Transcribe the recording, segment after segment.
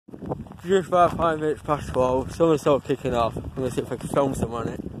just about 5 minutes past 12, summer's sort of kicking off. I'm going to see if I can film some on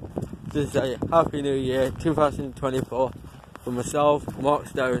it. Just say Happy New Year 2024 for myself, Mark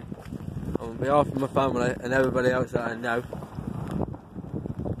Stone, on behalf of my family and everybody else that I know.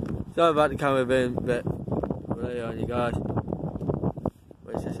 Sorry about the camera being a bit blurry on you guys,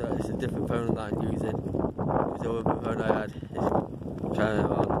 but it's a different phone that I'm using. The other phone I had is kind of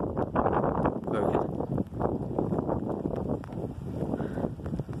broken.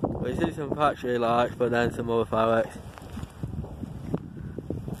 But you see some factory lights, but then some other fireworks.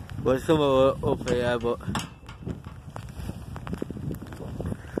 Well, some are up here, but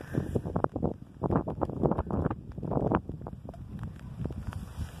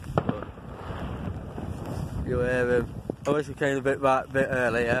you hear them. I wish we came a bit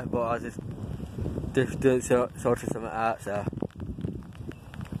earlier, but I just didn't sort of something out, so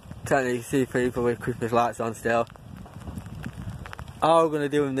technically you see people with Christmas lights on still. I'm going to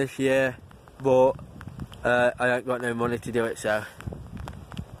do them this year, but I ain't got no money to do it, so.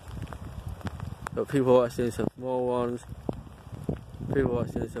 But people watching some small ones, people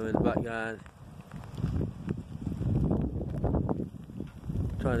watching some in the background.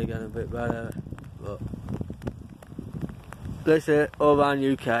 Trying to get them a bit better, but listen, all around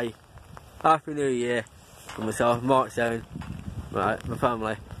UK, Happy New Year for myself, Mark Stone, my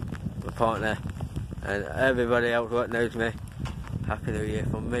family, my partner, and everybody else that knows me. Happy New Year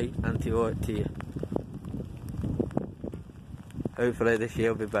from me and to you. Hopefully this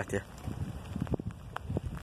year will be better.